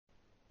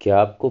क्या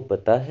आपको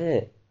पता है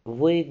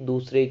वो एक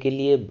दूसरे के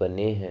लिए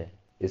बने हैं?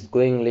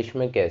 इसको इंग्लिश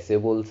में कैसे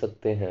बोल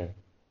सकते हैं?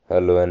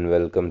 Hello and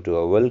welcome to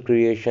our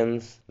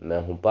creations. मैं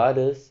हूं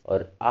पारस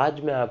और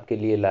आज मैं आपके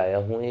लिए लाया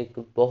हूं एक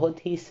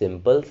बहुत ही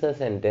सिंपल सा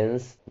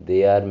sentence,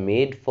 they are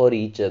made for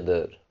each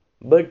other.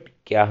 But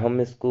क्या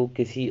हम इसको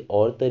किसी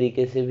और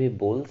तरीके से भी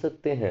बोल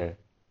सकते हैं?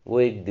 वो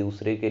एक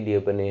दूसरे के लिए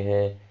बने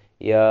हैं,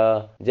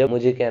 या जब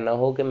मुझे कहना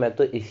हो कि मैं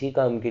तो इसी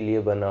काम के लिए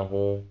बना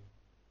हूं,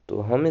 तो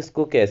हम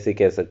इसको कैसे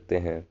कह सकते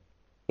हैं?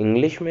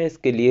 इंग्लिश में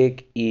इसके लिए एक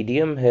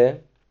ईडियम है,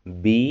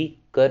 be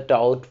cut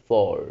out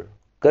for.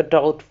 Cut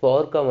out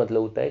for का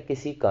मतलब होता है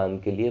किसी काम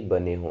के लिए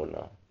बने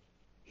होना।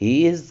 He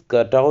is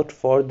cut out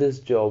for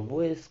this job,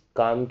 वो इस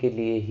काम के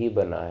लिए ही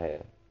बना है।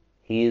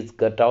 He is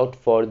cut out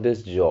for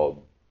this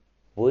job,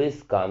 वो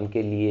इस काम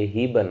के लिए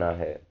ही बना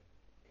है।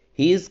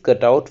 He is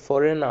cut out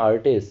for an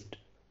artist,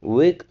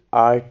 वो एक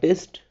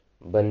आर्टिस्ट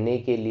बनने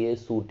के लिए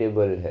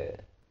सूटेबल है,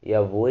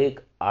 या वो एक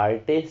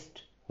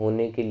आर्टिस्ट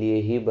होने के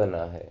लिए ही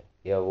बना है,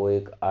 या वो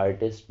एक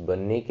आर्टिस्ट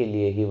बनने के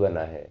लिए ही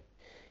बना है।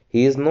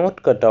 He is not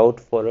cut out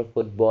for a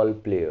football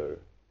player,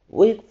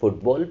 वो एक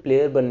फुटबॉल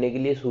प्लेयर बनने के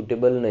लिए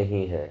सूटेबल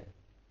नहीं है।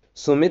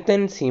 Sumit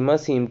and Seema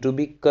seem to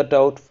be cut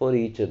out for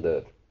each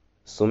other,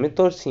 Sumit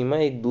और सीमा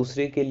एक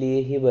दूसरे के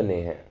लिए ही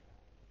बने हैं।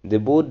 They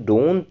both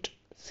don't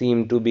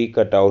seem to be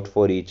cut out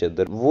for each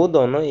other, वो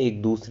दोनों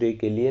एक दूसरे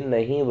के लिए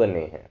नहीं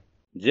बने हैं।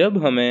 जब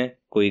हमें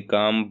कोई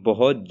काम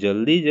बहुत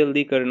जल्दी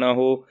जल्दी करना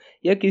हो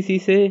या किसी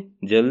से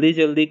जल्दी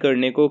जल्दी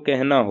करने को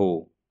कहना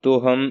हो, तो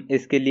हम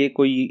इसके लिए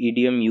कोई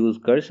इडियम यूज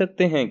कर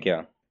सकते हैं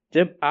क्या?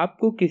 जब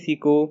आपको किसी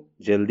को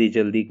जल्दी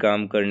जल्दी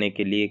काम करने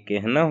के लिए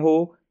कहना हो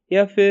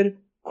या फिर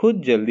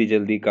खुद जल्दी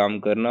जल्दी काम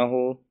करना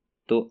हो,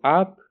 तो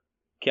आप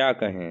क्या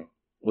कहें?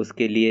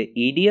 उसके लिए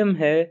इडियम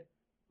है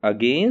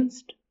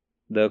against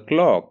the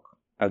clock.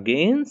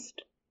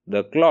 Against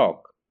the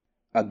clock.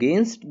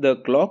 Against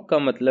the clock का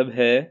मतलब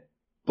है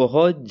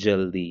बहुत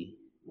जल्दी,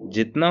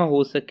 जितना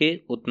हो सके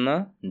उतना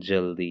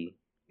जल्दी।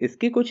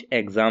 इसके कुछ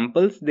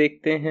एग्जाम्पल्स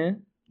देखते हैं,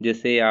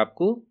 जिससे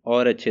आपको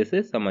और अच्छे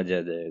से समझ आ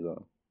जाएगा।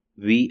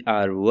 We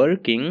are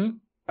working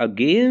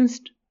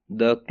against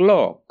the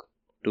clock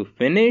to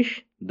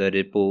finish the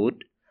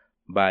report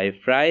by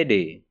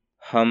Friday.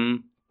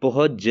 हम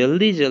बहुत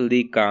जल्दी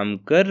जल्दी काम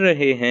कर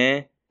रहे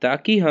हैं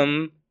ताकि हम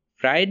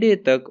फ्राइडे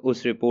तक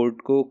उस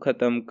रिपोर्ट को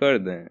खत्म कर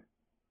दें।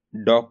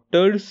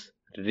 Doctors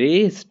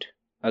raced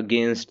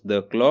against the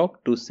clock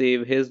to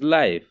save his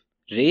life.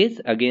 Race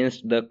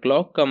against the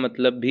clock का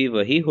मतलब भी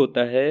वही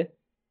होता है।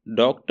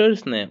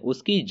 डॉक्टर्स ने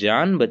उसकी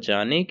जान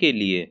बचाने के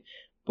लिए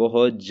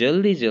बहुत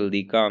जल्दी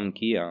जल्दी काम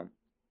किया।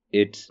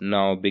 It's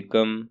now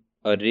become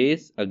a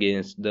race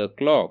against the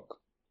clock.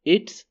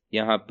 It's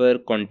यहाँ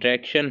पर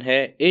कॉन्ट्रैक्शन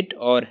है it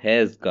और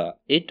has का,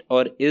 it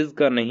और is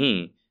का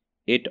नहीं,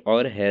 it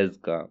और has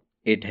का।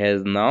 It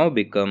has now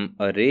become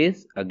a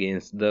race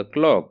against the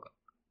clock.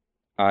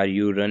 Are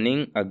you running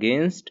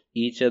against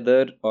each other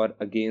or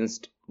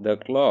against the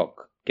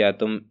clock? क्या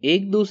तुम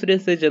एक दूसरे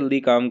से जल्दी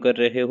काम कर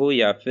रहे हो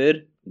या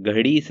फिर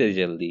घड़ी से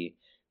जल्दी?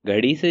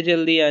 घड़ी से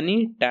जल्दी यानी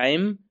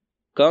टाइम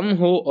कम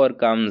हो और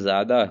काम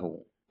ज्यादा हो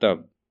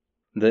तब।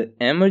 The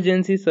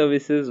emergency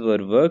services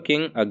were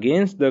working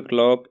against the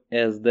clock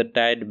as the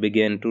tide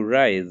began to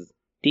rise.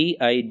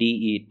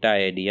 TIDE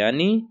tide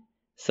यानी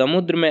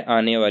समुद्र में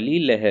आने वाली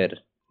लहर।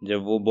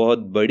 जब वो बहुत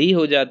बड़ी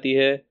हो जाती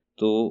है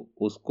तो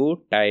उसको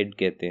टाइड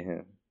कहते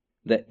हैं।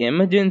 The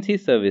emergency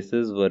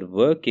services were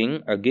working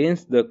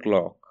against the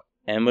clock.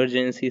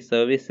 Emergency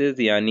services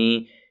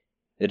यानी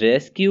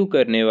रेस्क्यू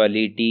करने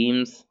वाली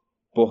टीम्स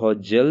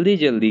बहुत जल्दी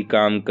जल्दी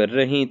काम कर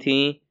रही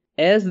थीं।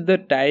 As the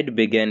tide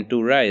began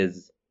to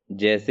rise,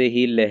 जैसे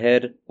ही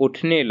लहर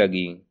उठने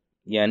लगी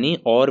यानी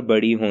और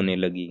बड़ी होने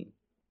लगी।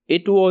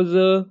 It was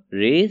a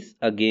race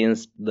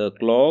against the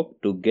clock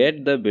to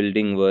get the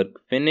building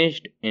work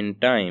finished in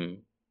time.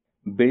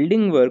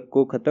 Building work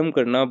को खत्म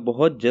करना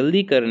बहुत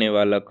जल्दी करने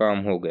वाला काम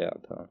हो गया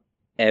था।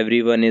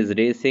 Everyone is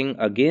racing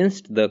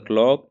against the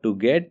clock to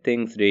get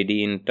things ready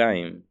in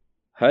time.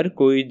 हर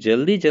कोई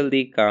जल्दी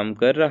जल्दी काम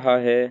कर रहा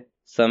है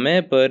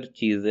समय पर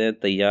चीजें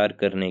तैयार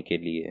करने के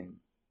लिए।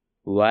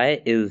 Why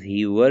is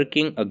he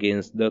working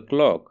against the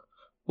clock?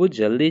 वो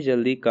जल्दी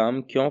जल्दी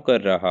काम क्यों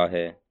कर रहा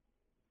है?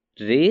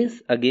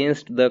 रेस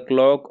अगेंस्ट द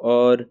क्लॉक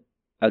और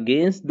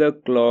अगेंस्ट द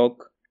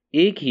क्लॉक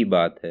एक ही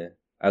बात है।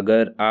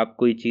 अगर आप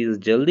कोई चीज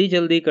जल्दी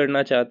जल्दी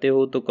करना चाहते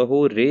हो तो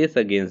कहो race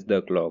against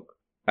the clock.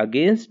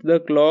 Against the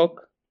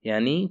clock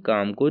यानी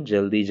काम को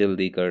जल्दी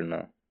जल्दी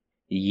करना।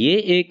 ये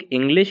एक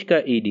इंग्लिश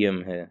का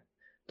इडियम है।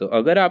 तो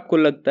अगर आपको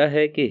लगता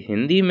है कि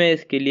हिंदी में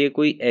इसके लिए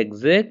कोई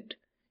एग्जैक्ट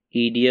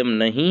इडियम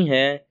नहीं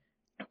है,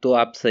 तो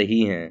आप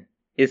सही हैं।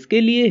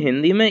 इसके लिए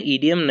हिंदी में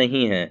इडियम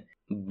नहीं है,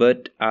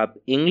 बट आप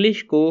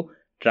इंग्लिश को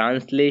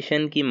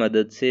ट्रांसलेशन की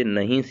मदद से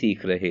नहीं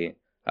सीख रहे।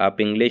 आप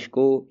इंग्लिश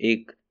को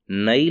एक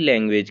नई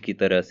लैंग्वेज की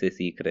तरह से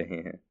सीख रहे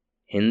हैं।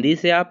 हिंदी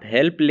से आप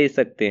हेल्प ले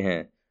सकते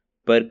हैं,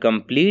 पर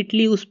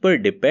कंप्लीटली उस पर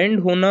डिपेंड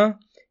होना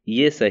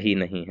ये सही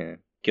नहीं है,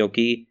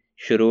 क्योंकि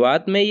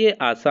शुरुआत में ये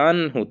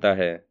आसान होता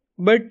है,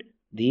 बट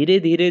धीरे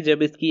धीरे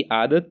जब इसकी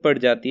आदत पड़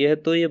जाती है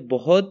तो ये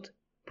बहुत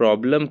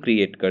प्रॉब्लम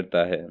क्रिएट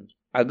करता है।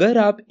 अगर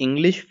आप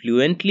इंग्लिश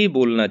फ्लुएंटली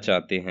बोलना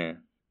चाहते हैं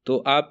तो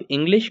आप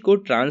इंग्लिश को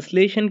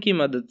ट्रांसलेशन की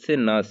मदद से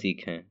ना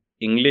सीखें।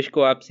 इंग्लिश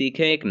को आप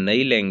सीखें एक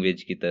नई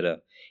लैंग्वेज की तरह।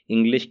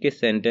 इंग्लिश के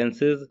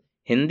सेंटेंसेस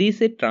हिंदी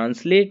से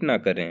ट्रांसलेट ना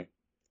करें।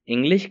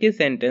 इंग्लिश के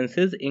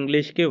सेंटेंसेस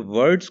इंग्लिश के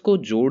वर्ड्स को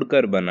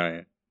जोड़कर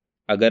बनाएं।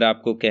 अगर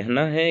आपको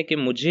कहना है कि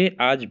मुझे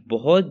आज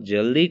बहुत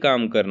जल्दी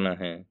काम करना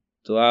है,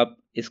 तो आप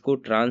इसको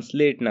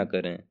ट्रांसलेट ना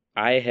करें,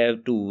 I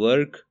have to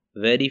work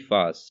very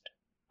fast.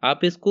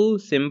 आप इसको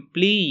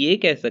सिंपली ये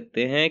कह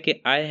सकते हैं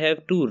कि आई have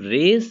to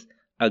race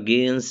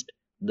against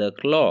the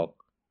clock.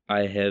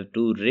 I have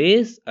to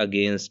race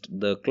against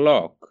the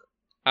clock.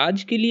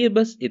 आज के लिए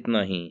बस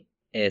इतना ही।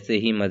 ऐसे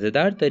ही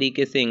मज़ेदार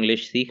तरीके से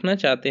इंग्लिश सीखना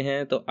चाहते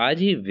हैं तो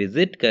आज ही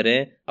विजिट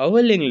करें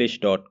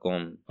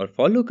awalenglish.com और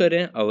फॉलो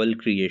करें अवल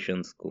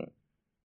क्रिएशंस को।